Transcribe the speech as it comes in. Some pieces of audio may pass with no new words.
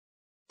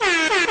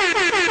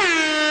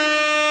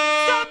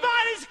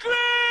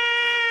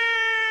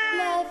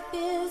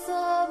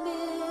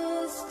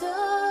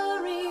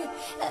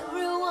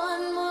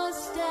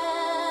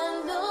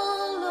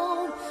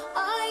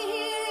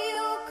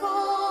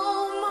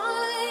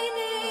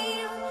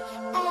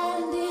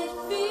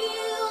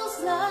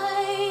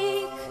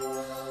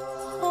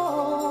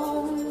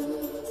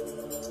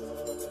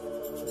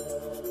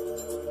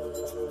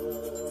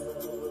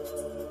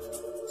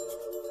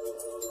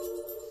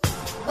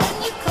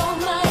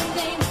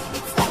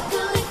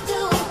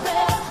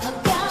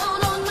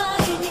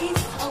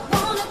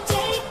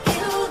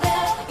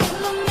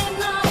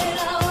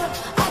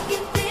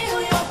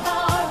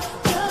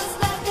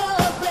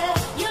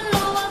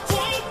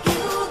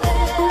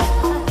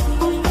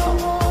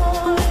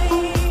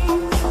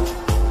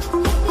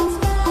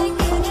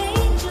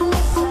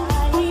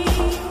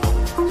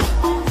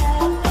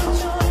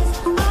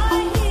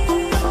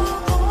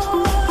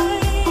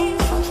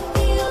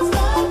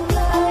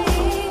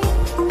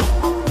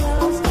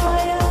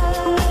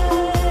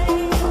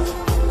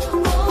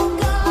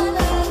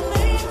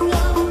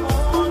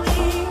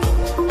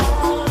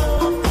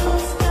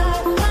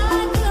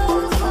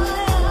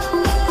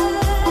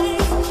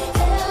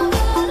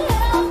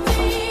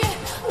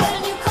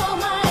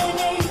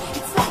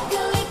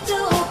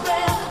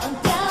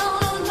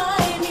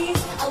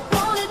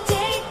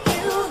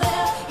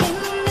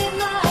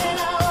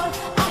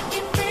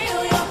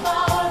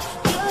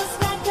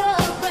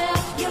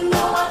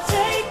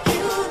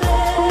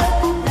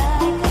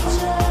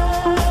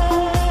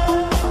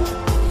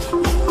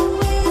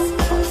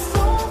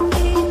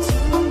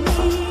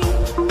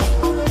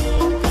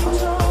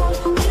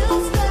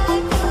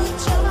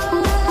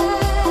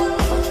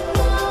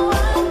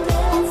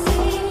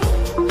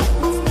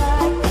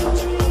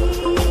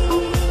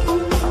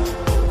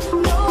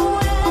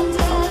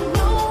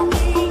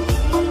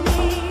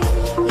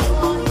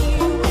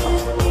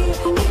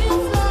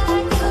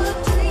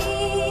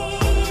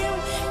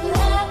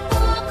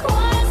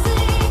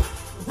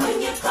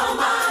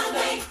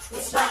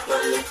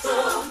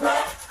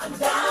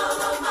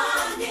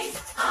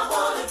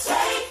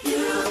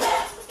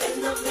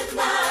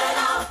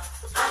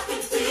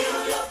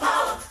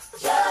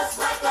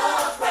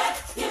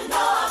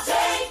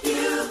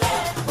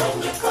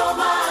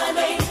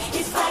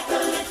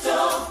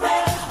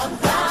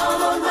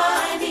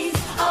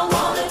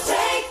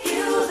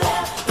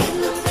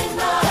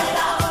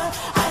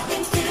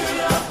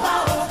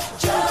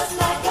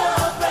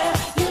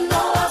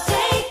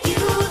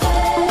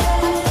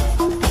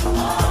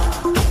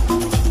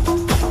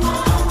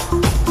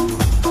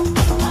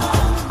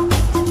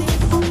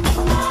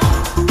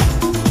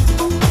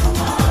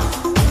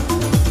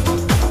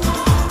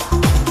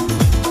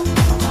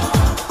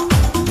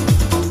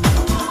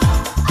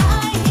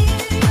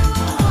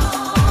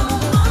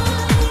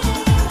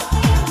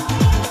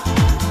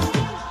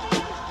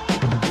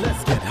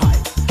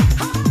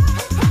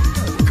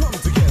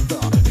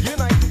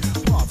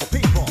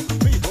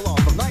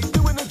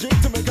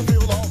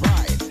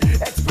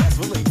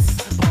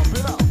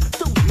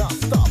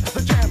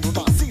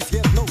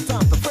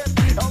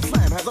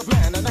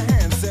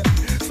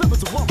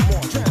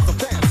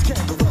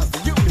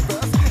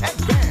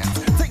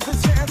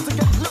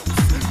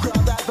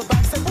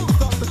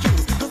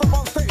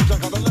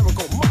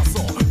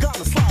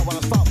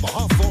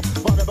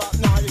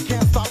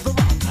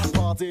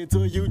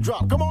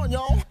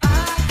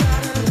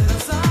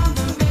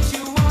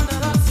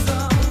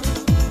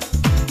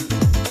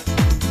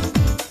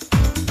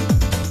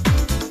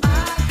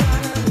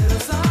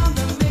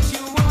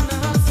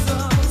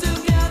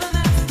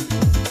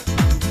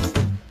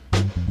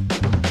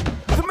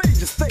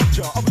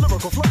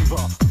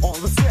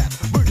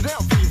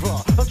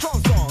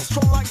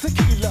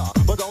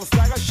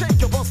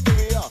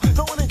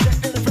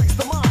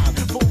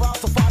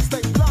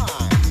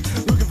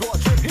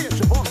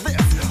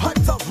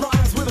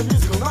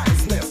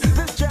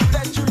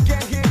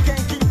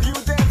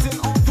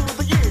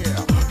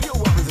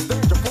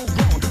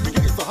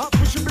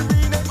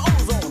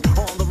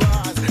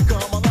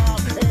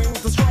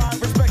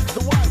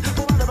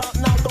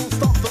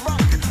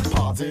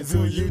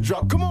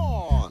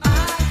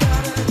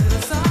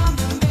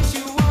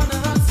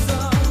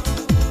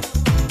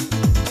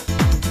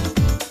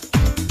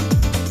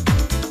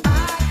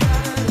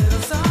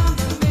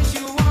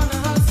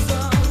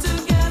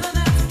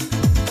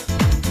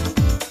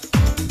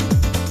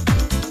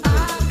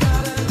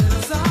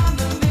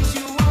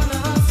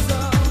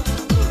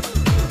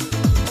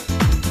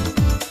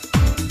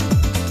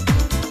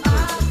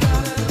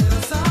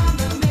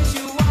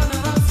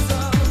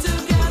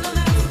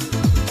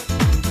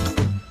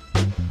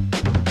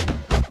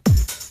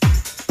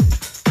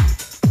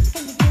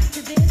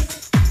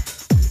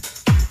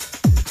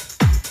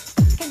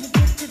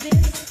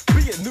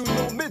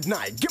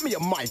right, give me a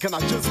mic and I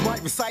just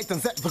might recite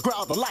and set the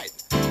crowd alight.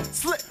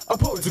 Slip a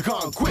poetry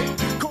can't quit.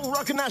 Cold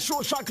rockin' that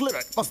short shock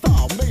lyric. My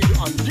style maybe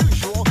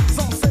unusual.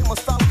 Some say my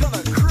style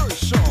kinda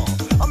crucial.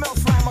 I'm out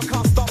slam, I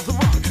can't stop the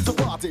rock. So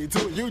party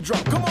till you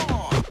drop. Come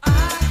on.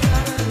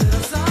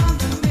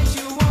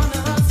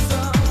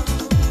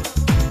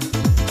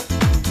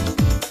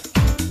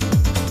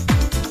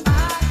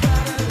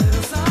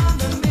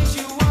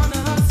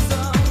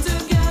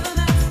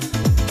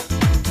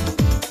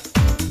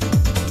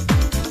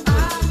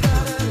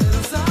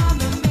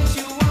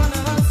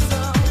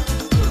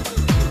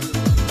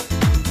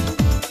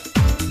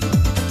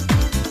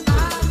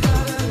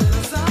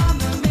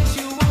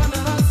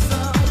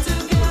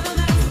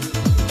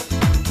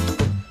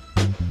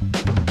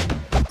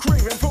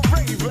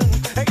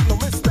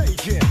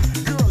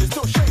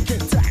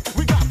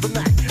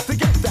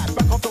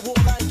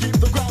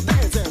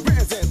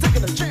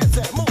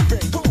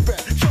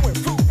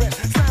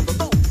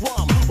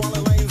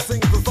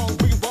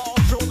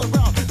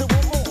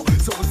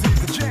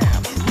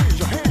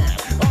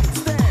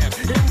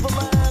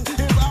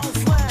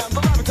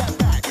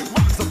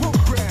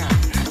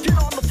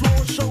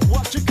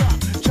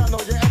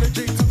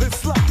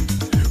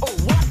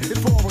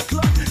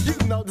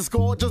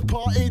 Just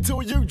party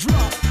till you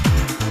drop.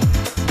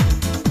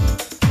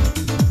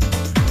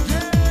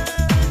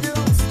 Yeah, you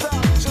don't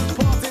stop. Just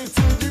party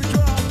till you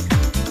drop.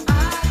 I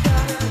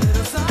got a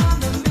little song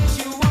that makes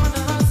you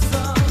wanna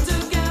hustle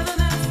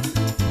togetherness.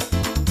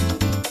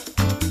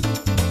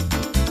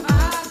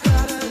 I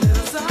got a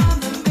little song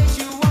that makes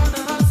you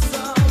wanna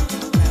hustle.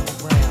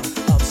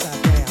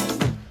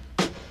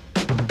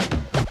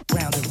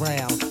 Round and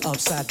round,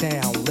 upside down. Round and round, upside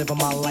down. Living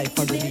my life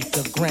underneath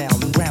the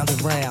ground. Round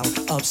and round,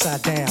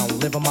 upside down.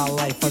 Living my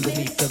life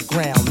underneath the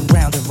ground.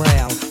 Round and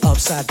round,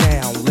 upside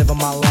down. Living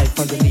my life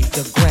underneath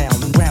the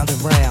ground. Round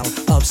and round,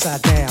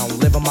 upside down.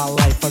 Living my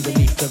life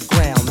underneath the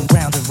ground.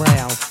 Round and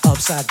round,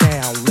 upside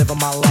down. Living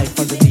my life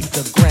underneath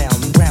the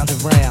ground. Round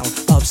and round,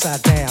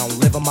 upside down.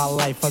 Living my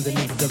life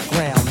underneath the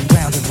ground.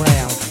 Round and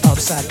round,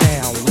 upside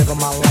down. Living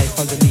my life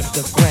underneath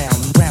the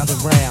ground. Round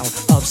and round,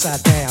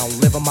 upside down.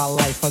 Living my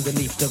life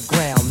underneath the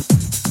ground.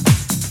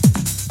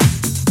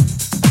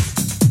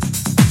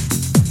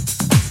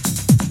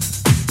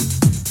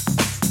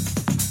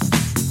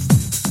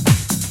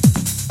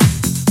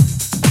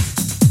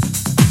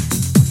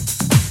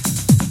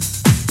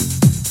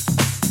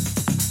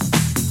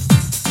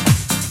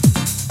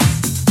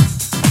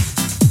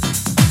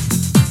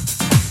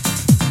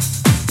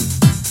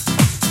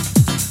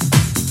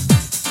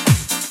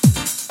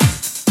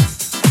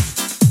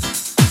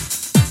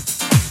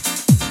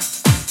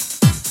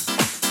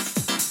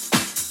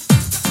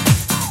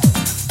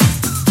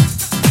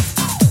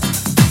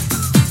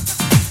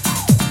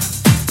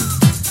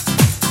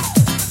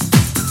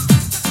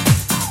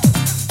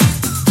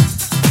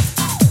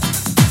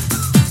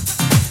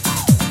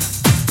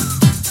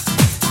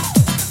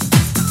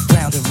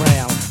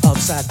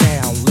 Upside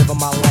down, living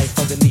my life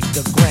underneath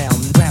the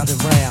ground. Round and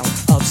round,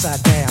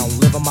 upside down,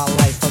 living my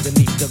life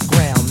underneath the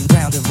ground.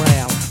 Round and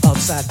round,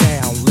 upside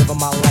down, living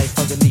my life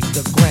underneath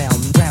the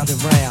ground. Round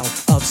and round,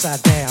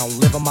 upside down,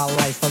 living my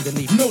life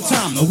underneath. No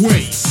time to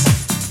waste.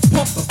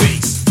 Pump the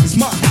bass, it's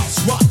my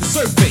house, rock the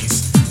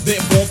surface.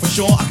 Therefore, for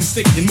sure, I can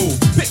stick and move.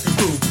 Pick a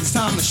groove, it's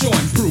time to show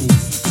and prove.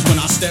 Cause when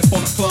I step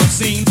on a club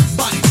scene,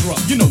 bodies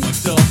rough, you know what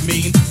dub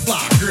mean.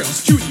 Fly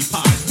girls, cutie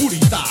pies, booty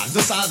thighs,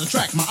 the size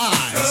attract my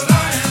eyes.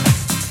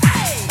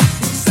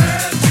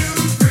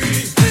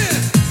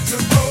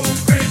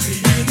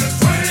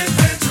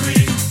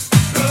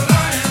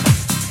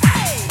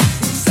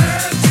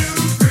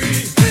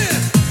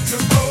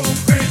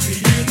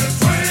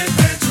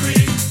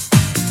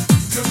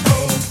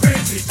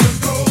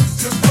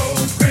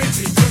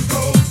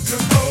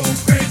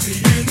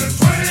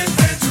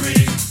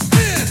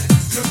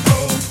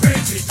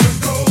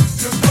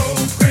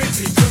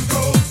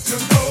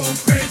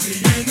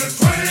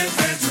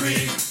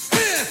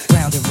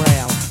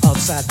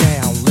 Upside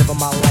down, living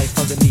my life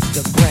underneath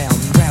the ground.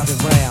 Round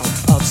and round,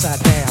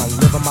 upside down,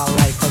 living my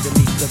life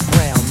underneath the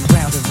ground.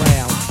 Round and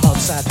round,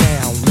 upside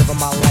down, living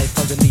my life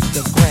underneath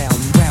the ground.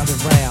 Round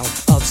and round,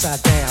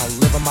 upside down,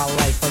 living my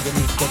life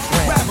underneath the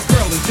ground. Grab a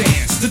girl and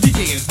dance, the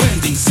DJ is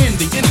blending,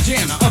 sending in a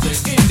jam, the other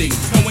ending.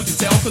 Know what to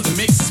tell, cause the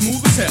mix is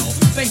smooth as hell.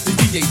 Thanks to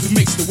DJs who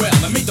mix the well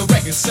and make the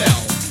record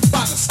sell.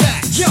 By the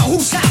stack, yo,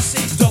 who's house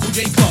it? Double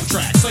J club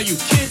tracks, are you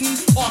kidding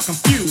or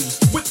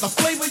confused? With the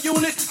flavor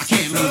unit, I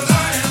can't lose.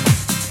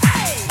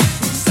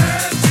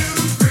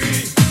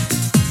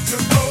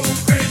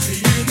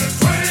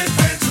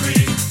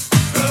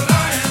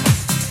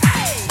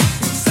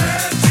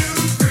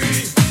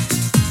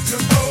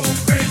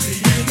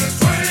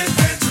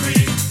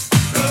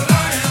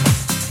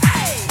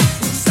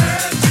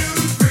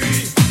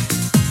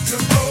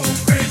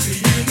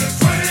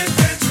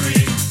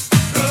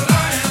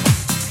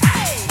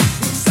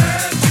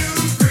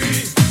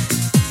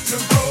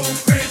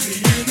 Crazy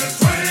in the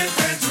 20th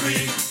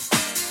century.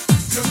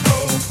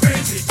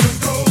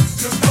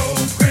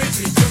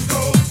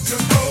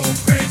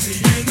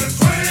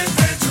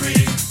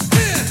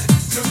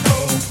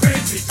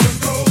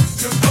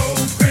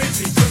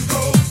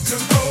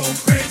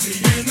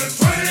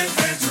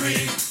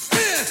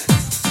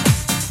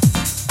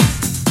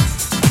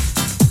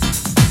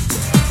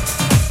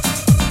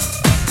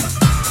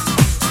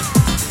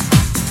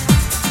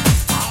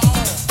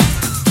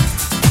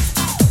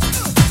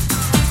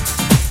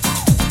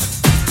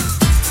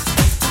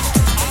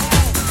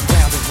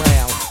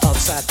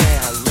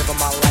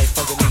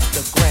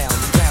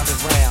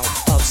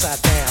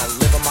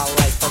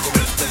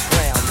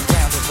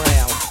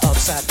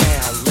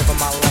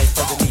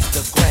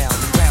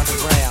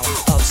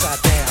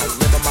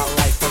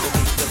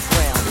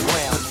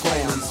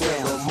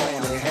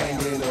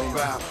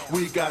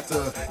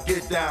 got to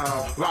get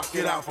down, rock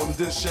it out from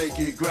this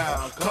shaky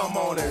ground. Come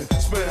on and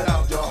spread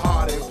out your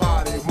heart and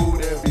party,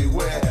 mood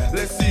everywhere.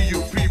 Let's see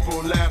you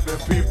people laughing,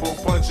 people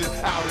punching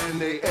out in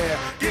the air.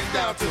 Get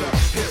down to the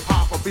hip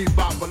hop, a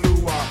bebop, a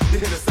loo-wah. You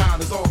hear the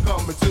sound, it's all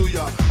coming to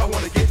ya. I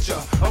wanna get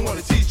ya, I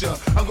wanna teach ya.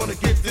 I'm gonna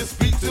get this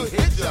beat to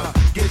hit ya.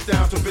 Get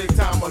down to big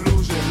time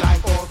illusion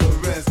like all the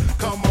rest.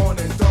 Come on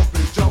and dump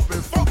it, jump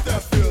it, fuck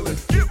that feeling.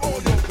 Give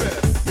all your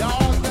best.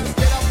 Y'all let's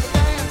get up and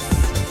dance.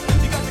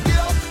 You got to get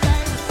up and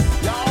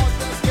dance. Y'all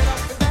let's get up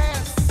and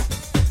dance.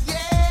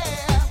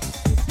 Yeah.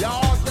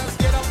 Y'all let's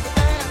get up and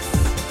dance.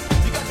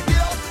 You got to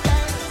get up and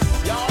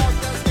dance. Y'all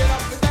let's get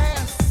up and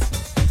dance.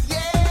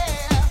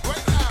 Yeah.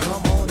 Right now.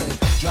 Come on and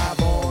drive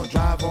on,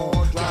 drive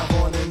on, drive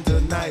on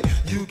into night.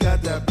 You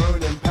got that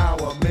burning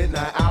power,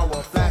 midnight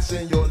hour, flash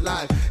in your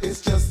life.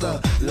 It's just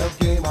a love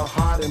game of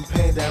heart and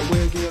pain that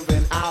we're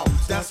giving out.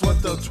 That's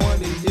what the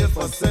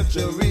 20th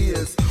century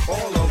is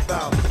all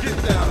about. Get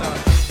down now,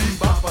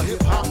 bebop, a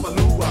hip hop, a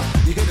loo-wah.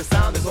 You hear the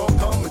sound, it's all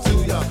coming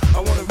to ya. I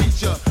wanna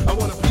reach ya, I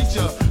wanna preach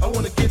ya. I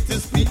wanna get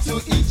this beat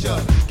to eat ya.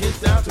 Get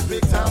down to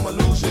big time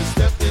illusion,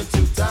 step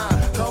into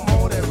time. Come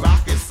on and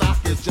rock it,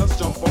 sock it, just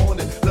jump on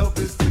it. Love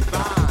is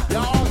divine.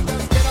 Y'all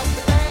let's get up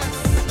and dance.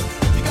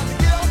 You got to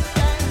get up and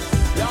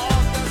dance. Y'all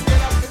let's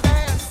get up and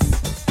dance.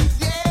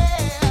 Yeah.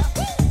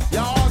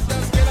 Y'all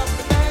let's get up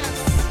and dance.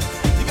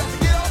 You got to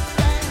get up and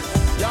dance.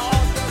 Y'all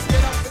let's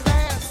get up and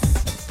dance.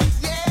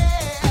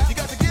 Yeah. You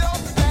got to get up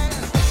and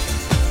dance.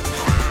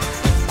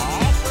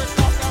 All fresh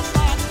off that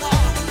vodka.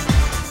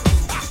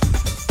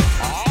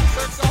 All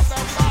fresh off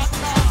that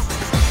vodka.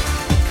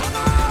 Come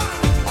on.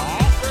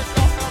 All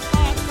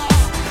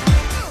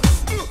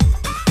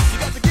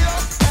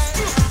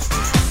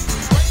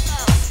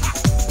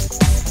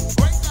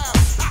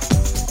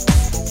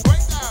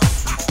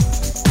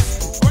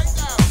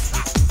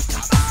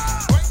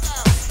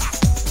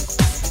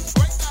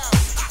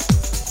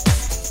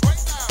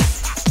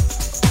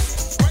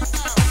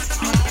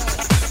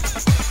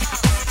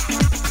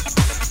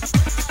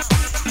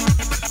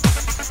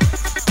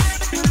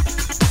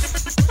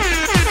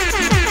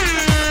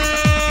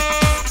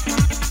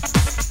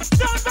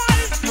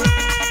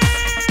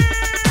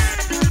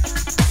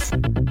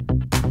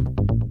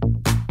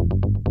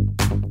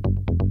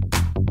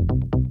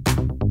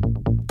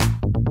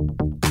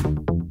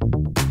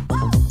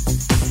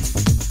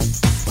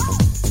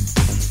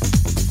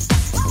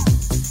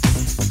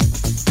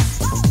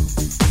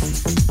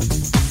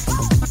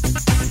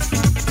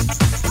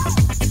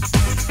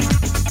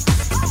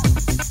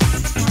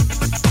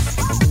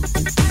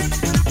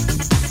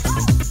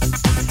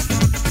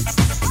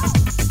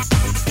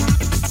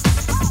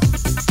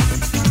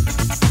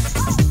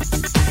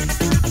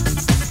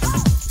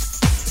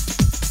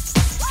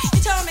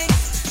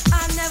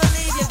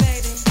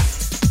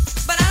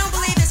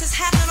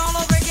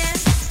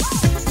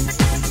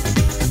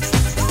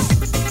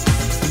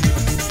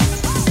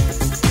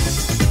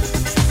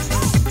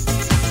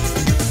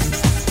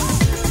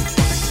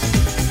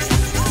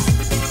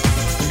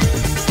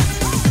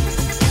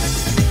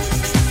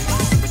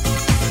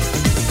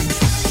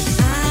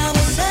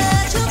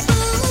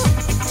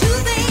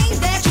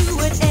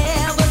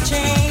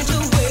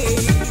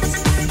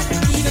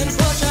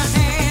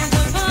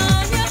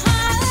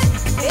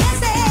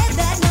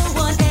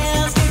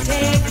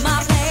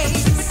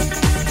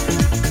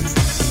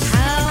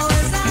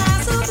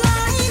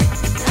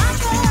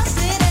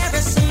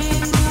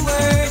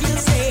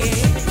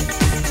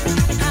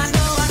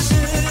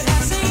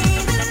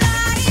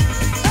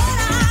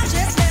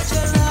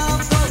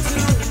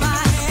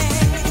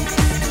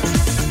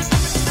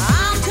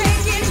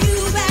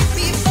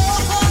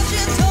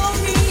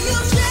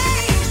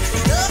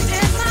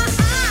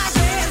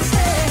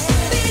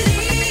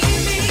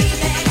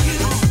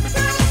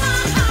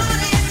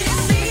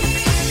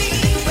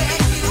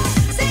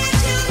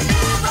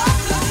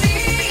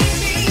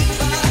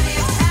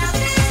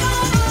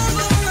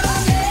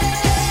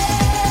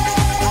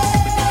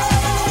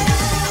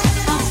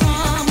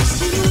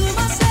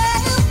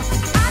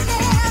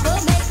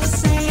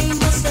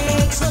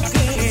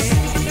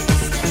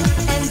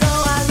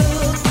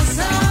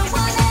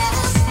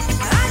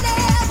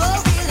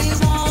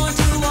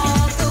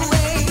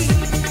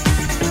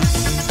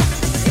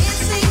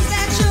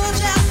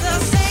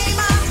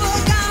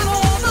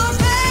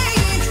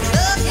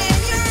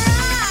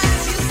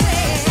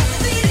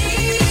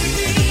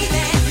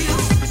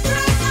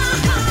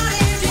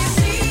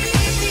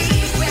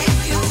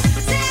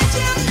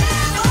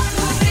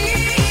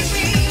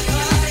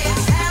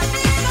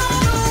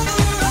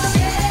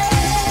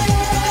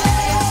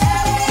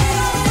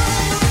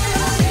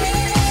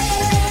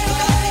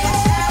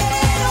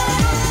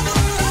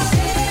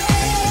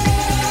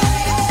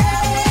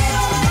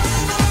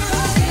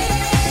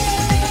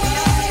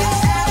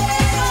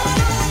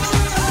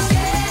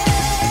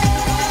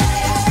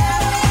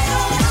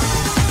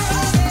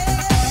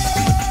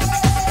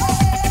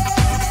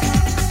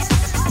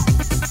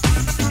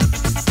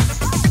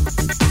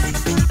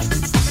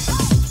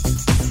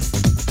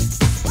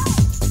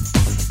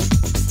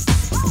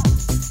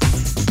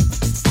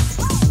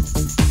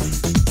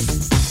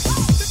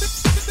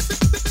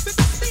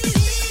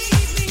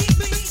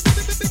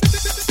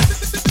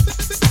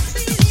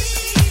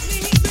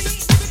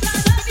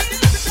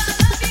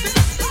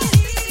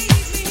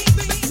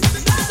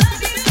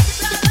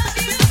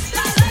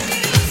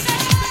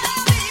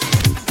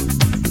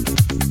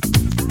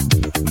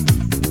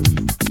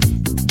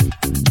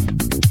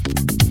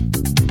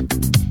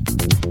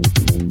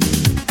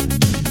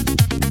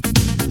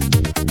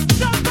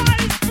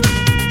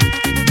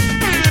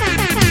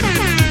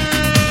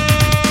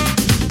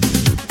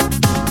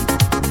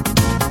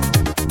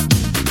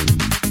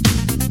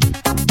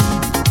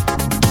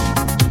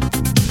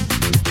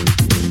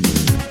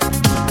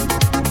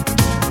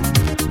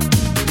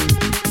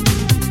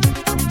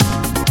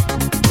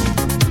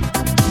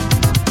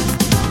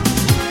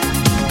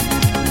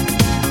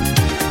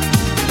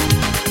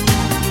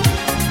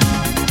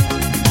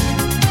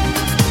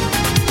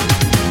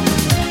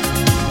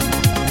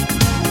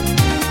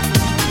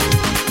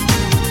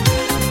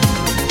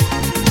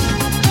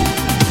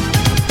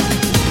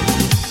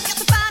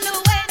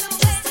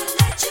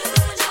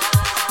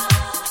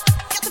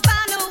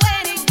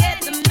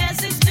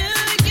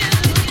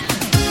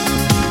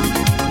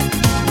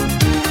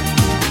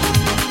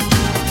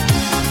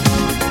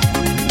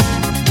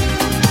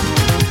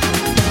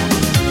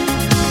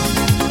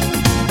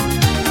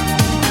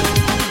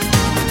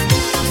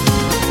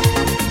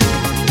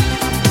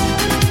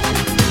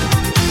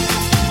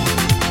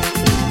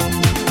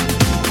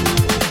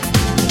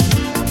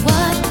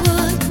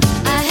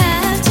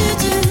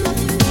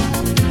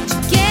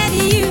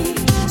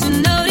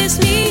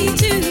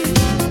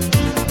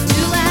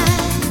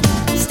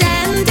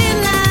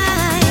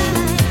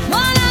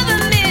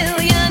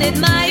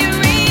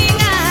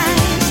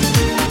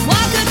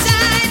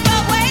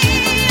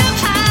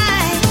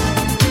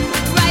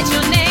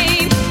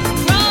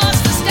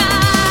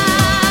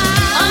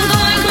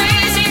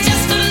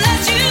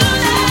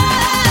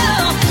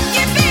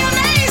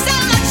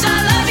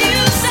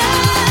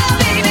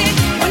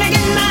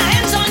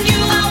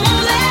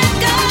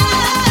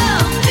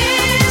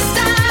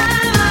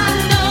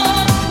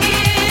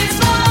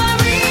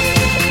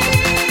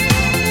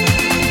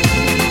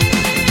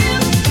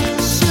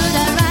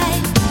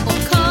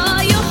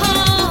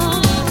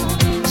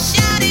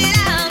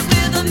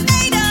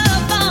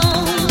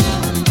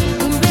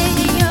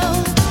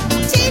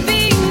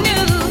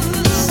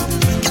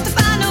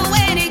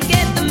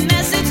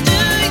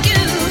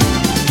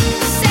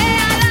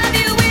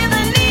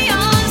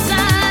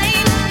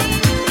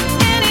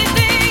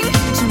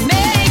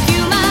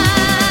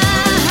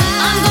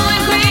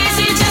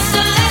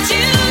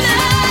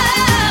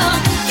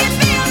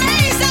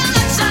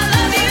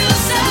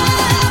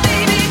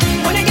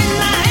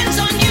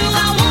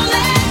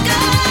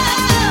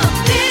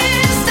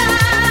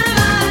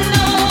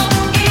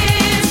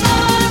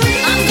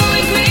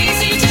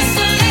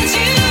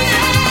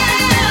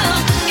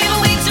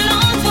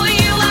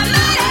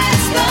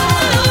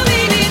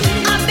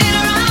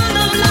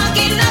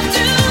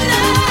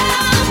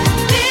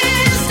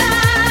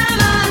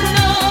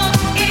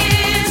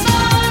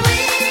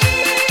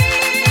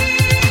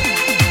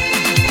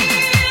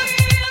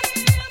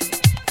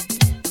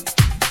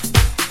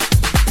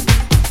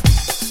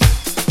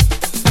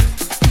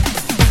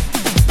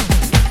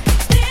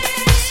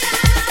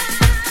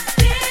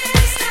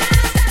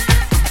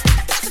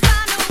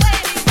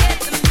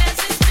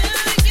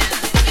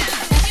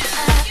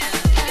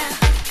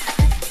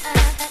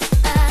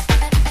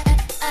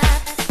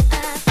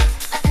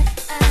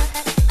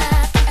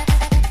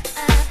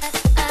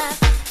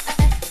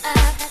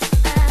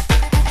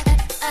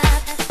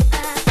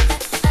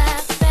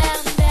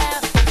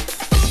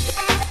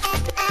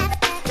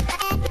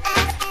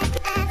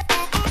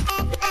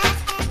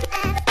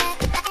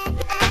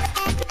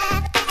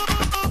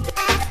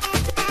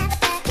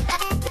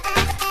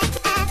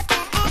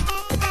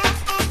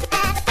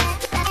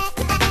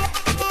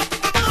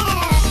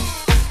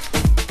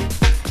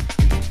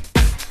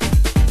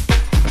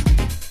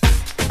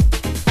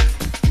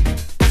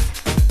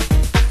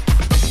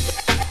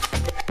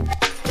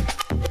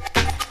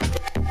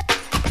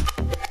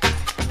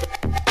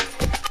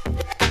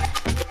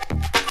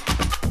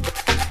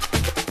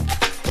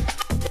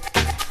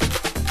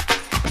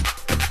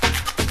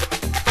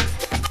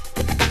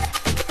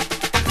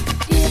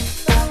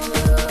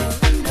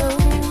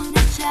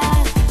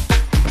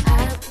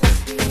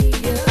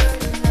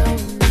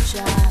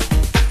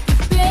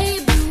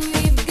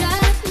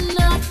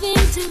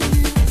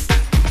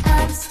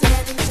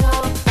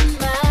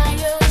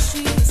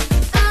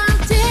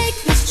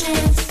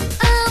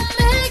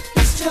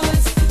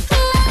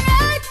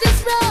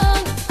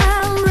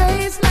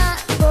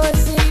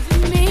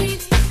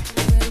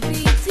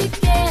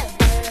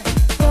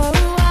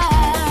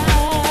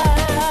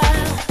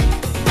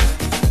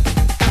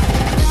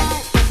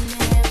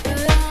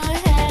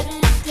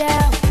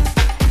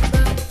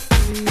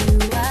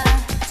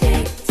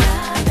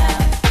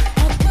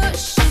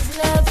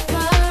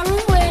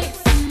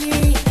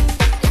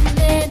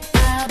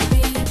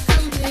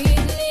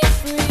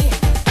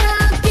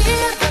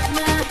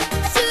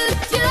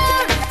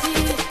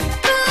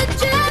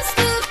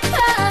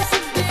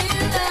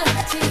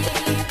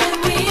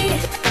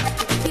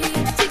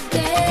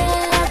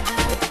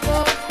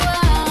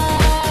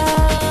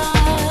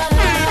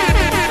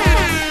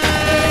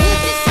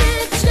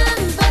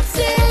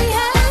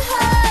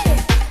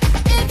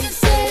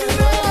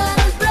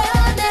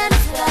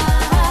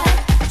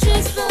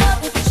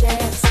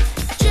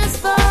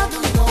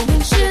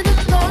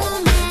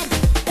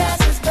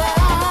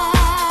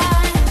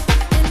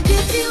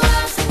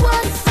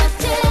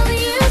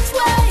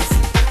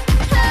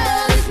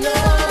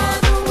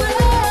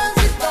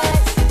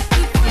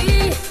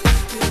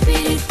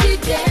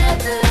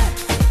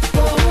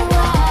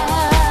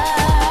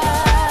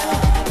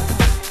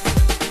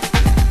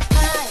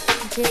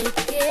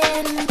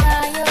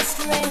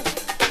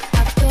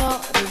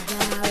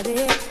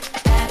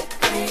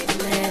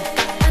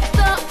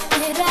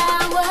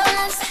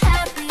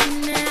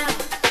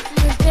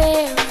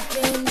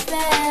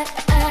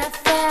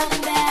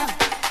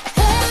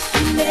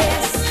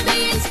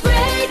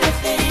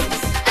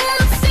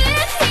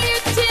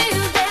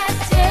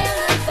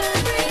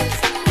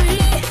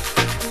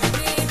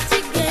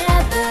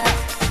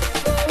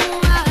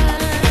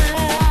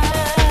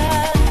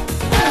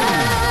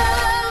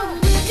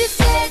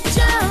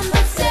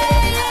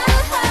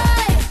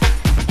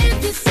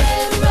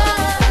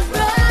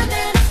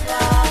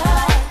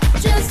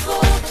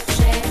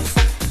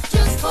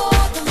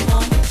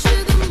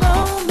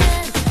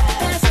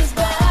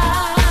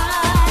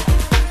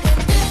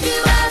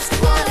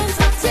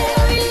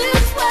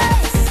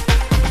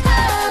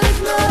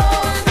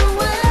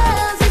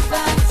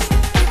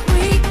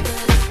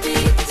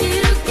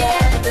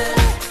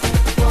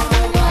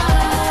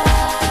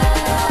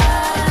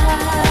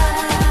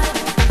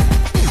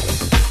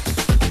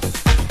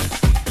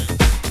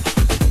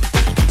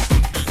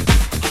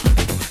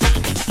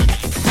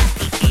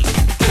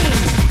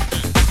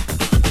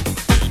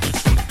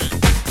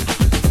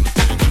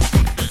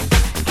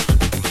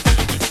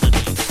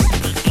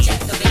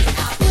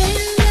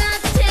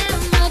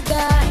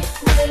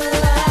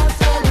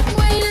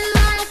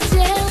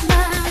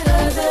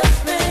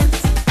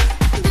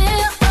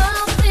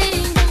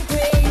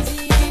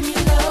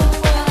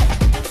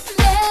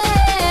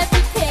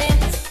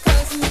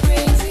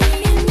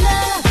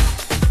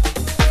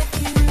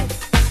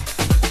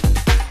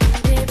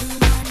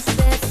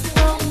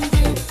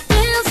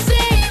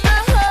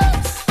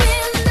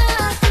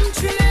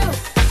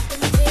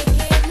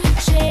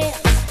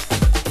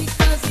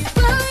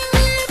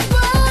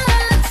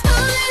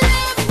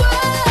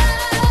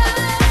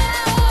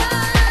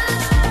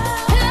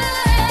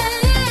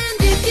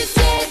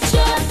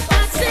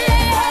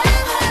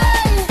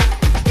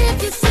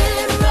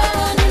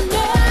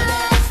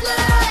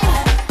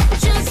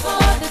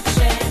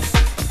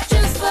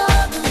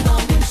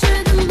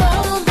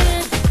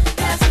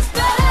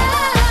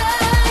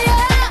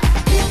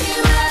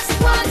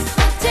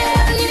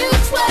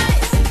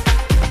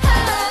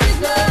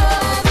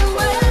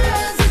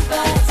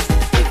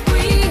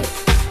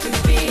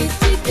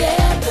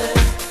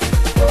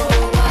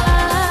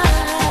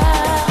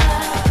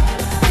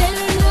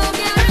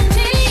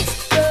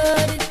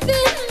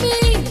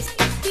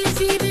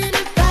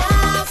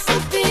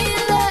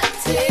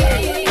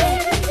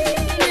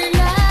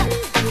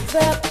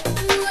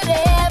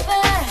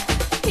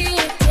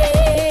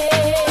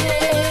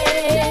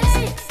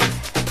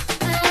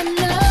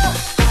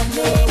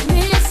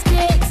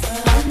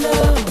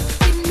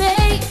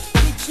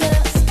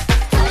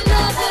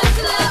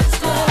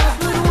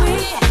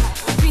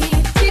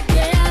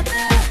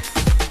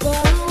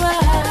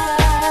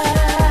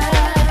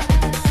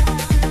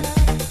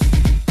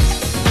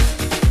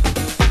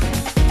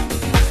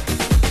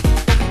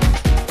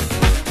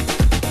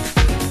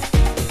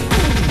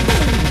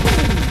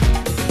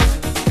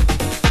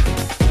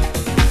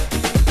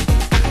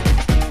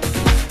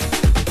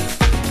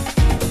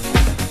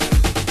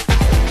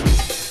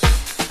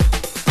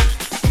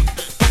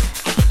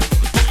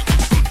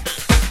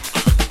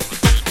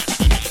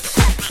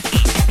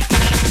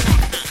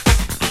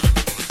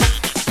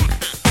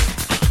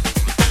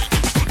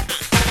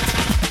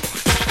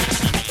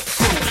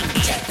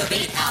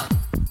You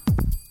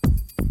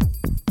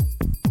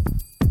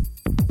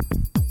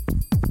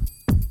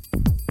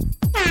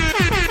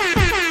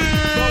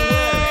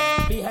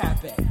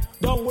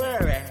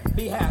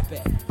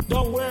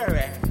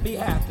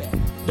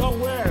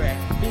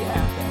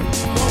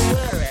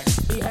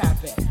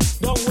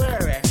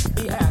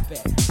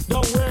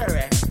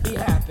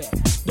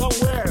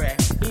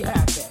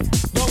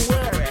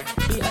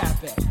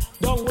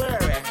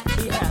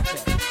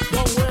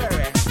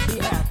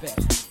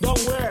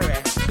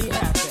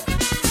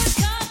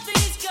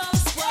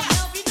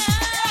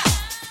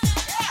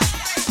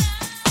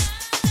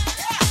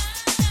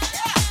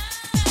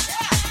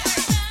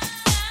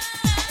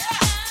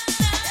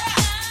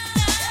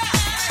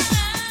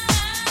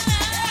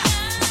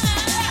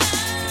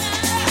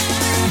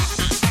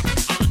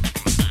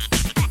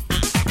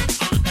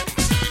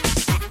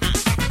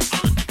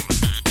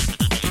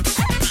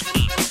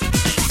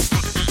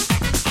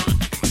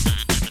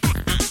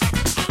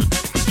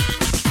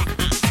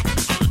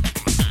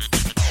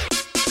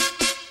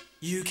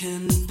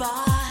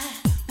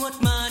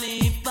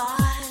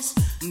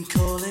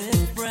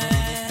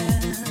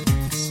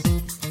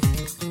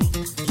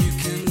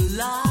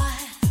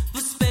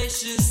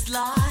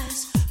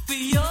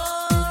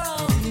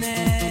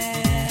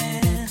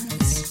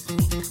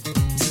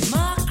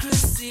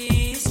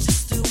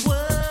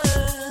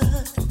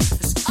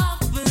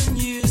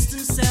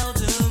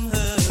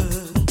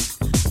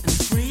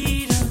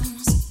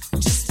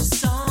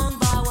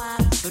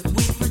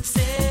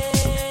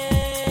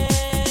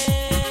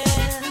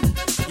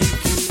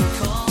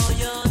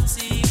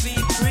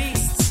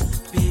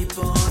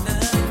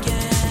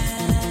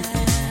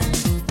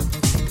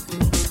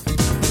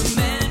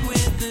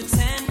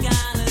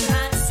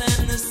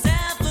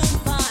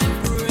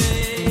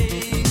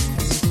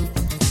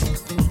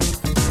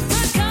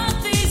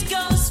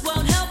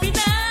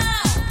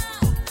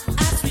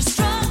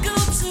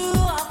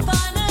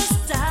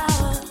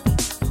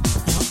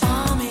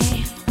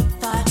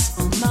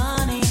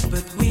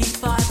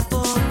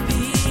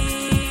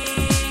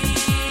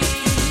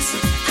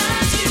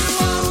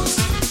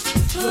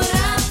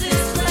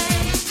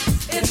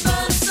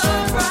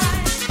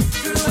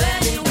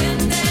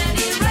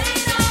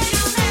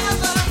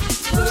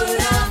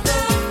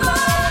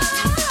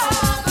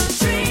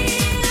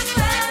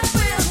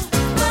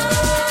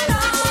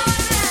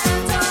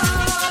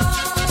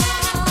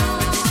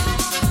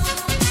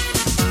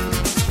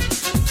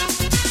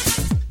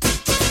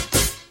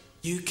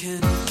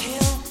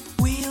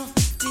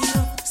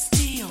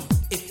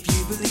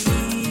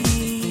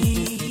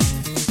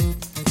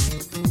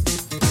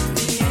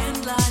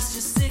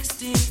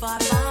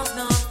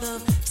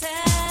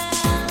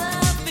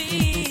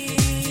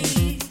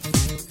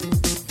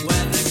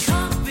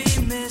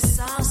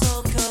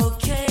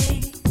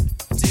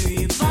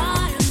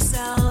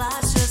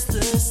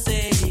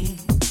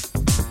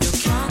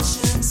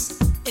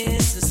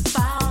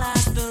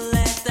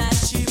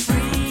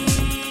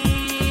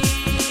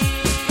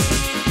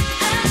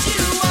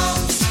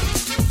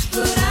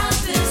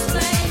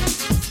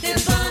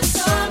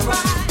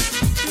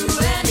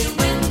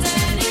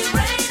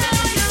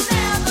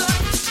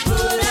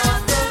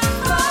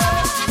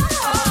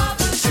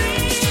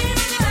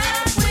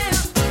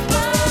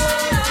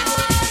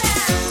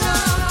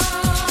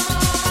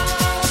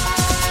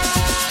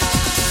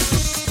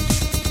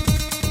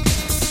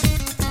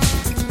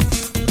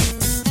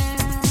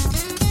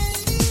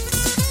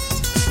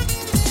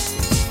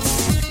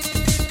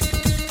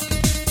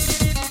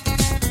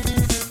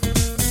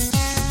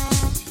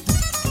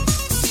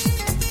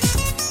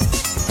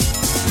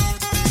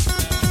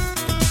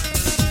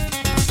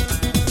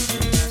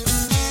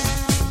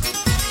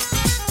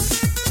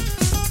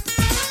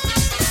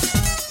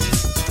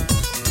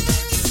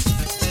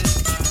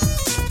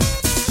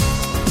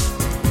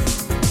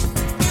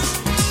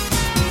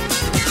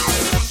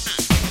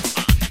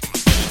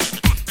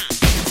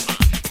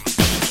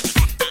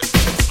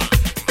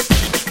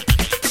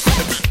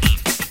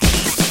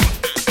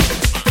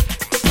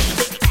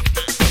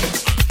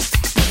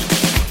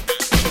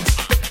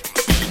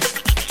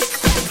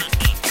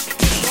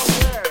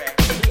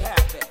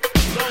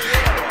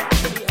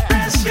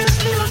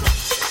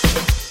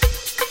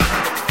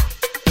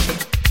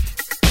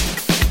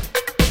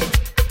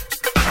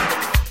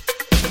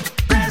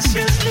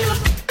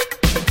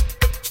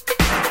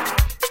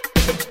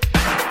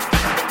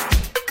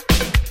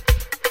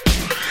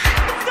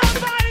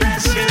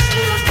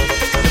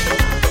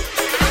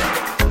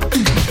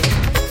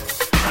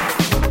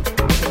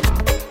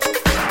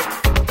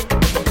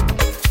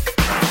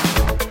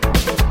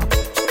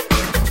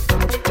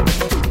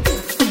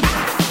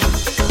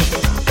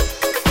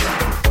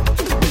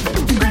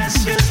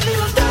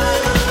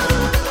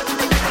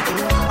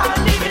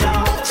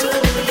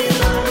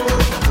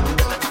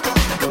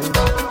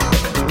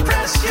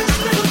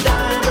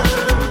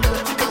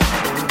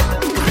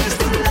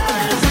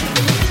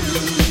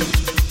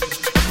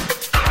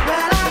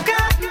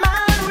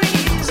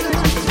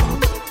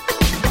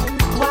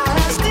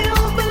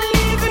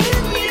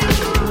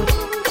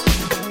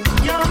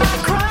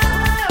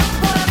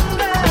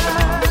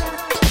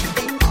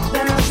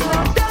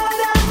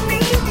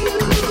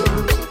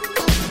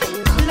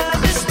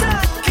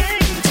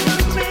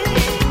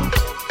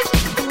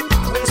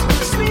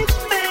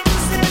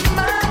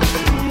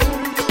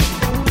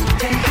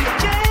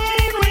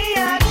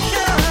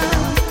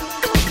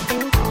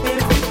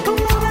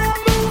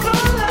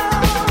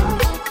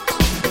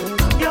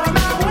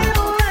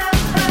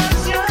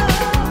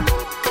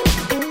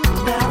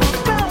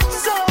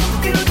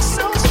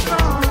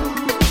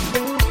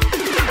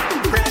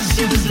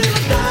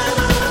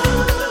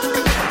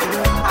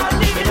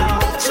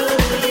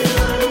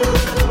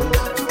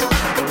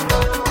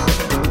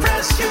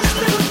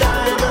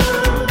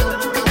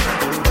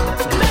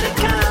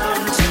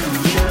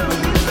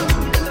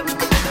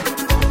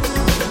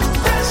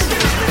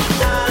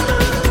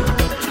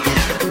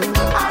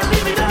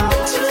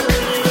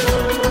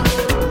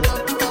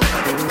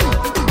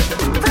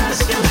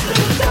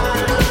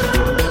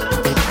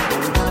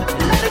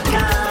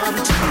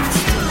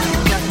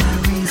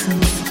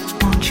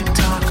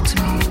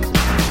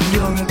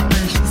You're a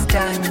precious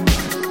diamond,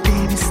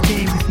 baby,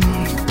 stay with me.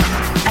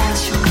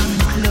 As you come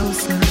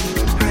closer,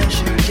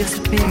 pressure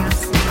disappears.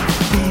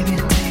 Baby,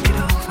 take it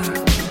over,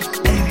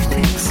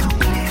 everything's so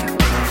clear.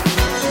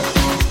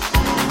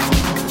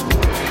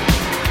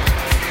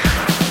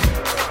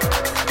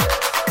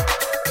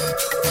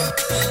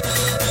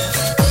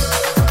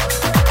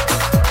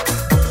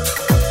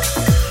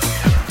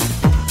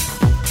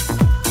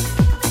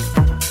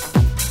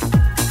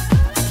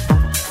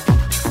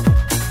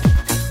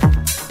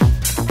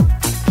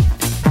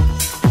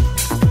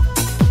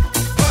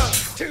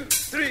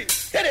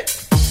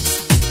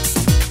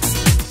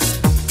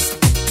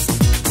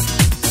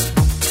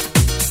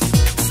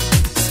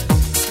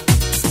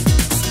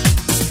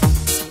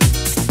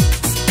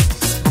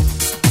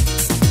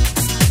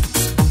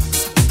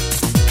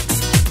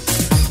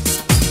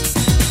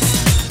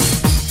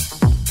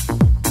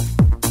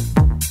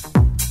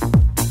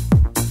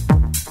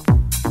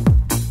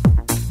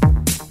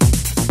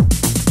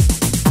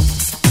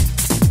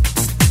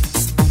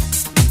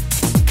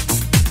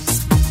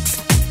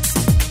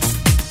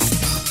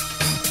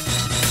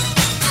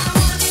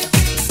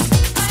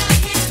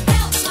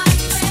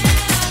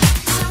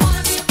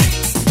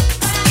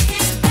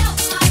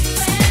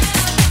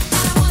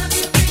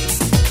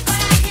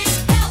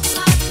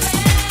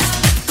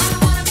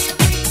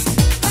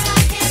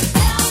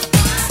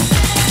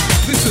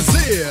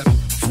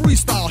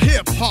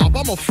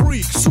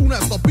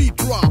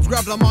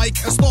 The mic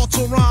and start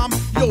to rhyme.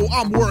 Yo,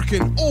 I'm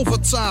working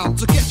overtime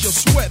to get you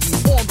sweating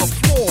on the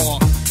floor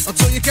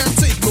until you can't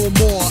take no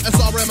more. As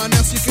I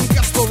reminisce, you can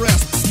guess the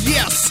rest.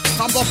 Yes,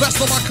 I'm the best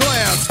of my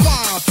class.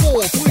 5,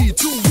 4, 3,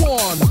 2,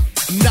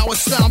 1. Now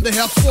it's time to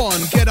have fun.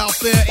 Get out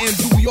there and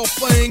do your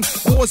thing.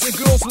 Boys and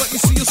girls, let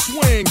me see you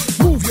swing.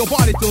 Move your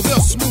body to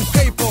this smooth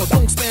paper.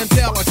 Don't stand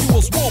there like you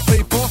was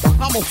wallpaper.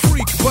 I'm a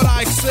freak, but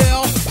I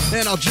excel,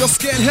 and I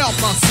just can't help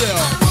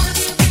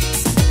myself.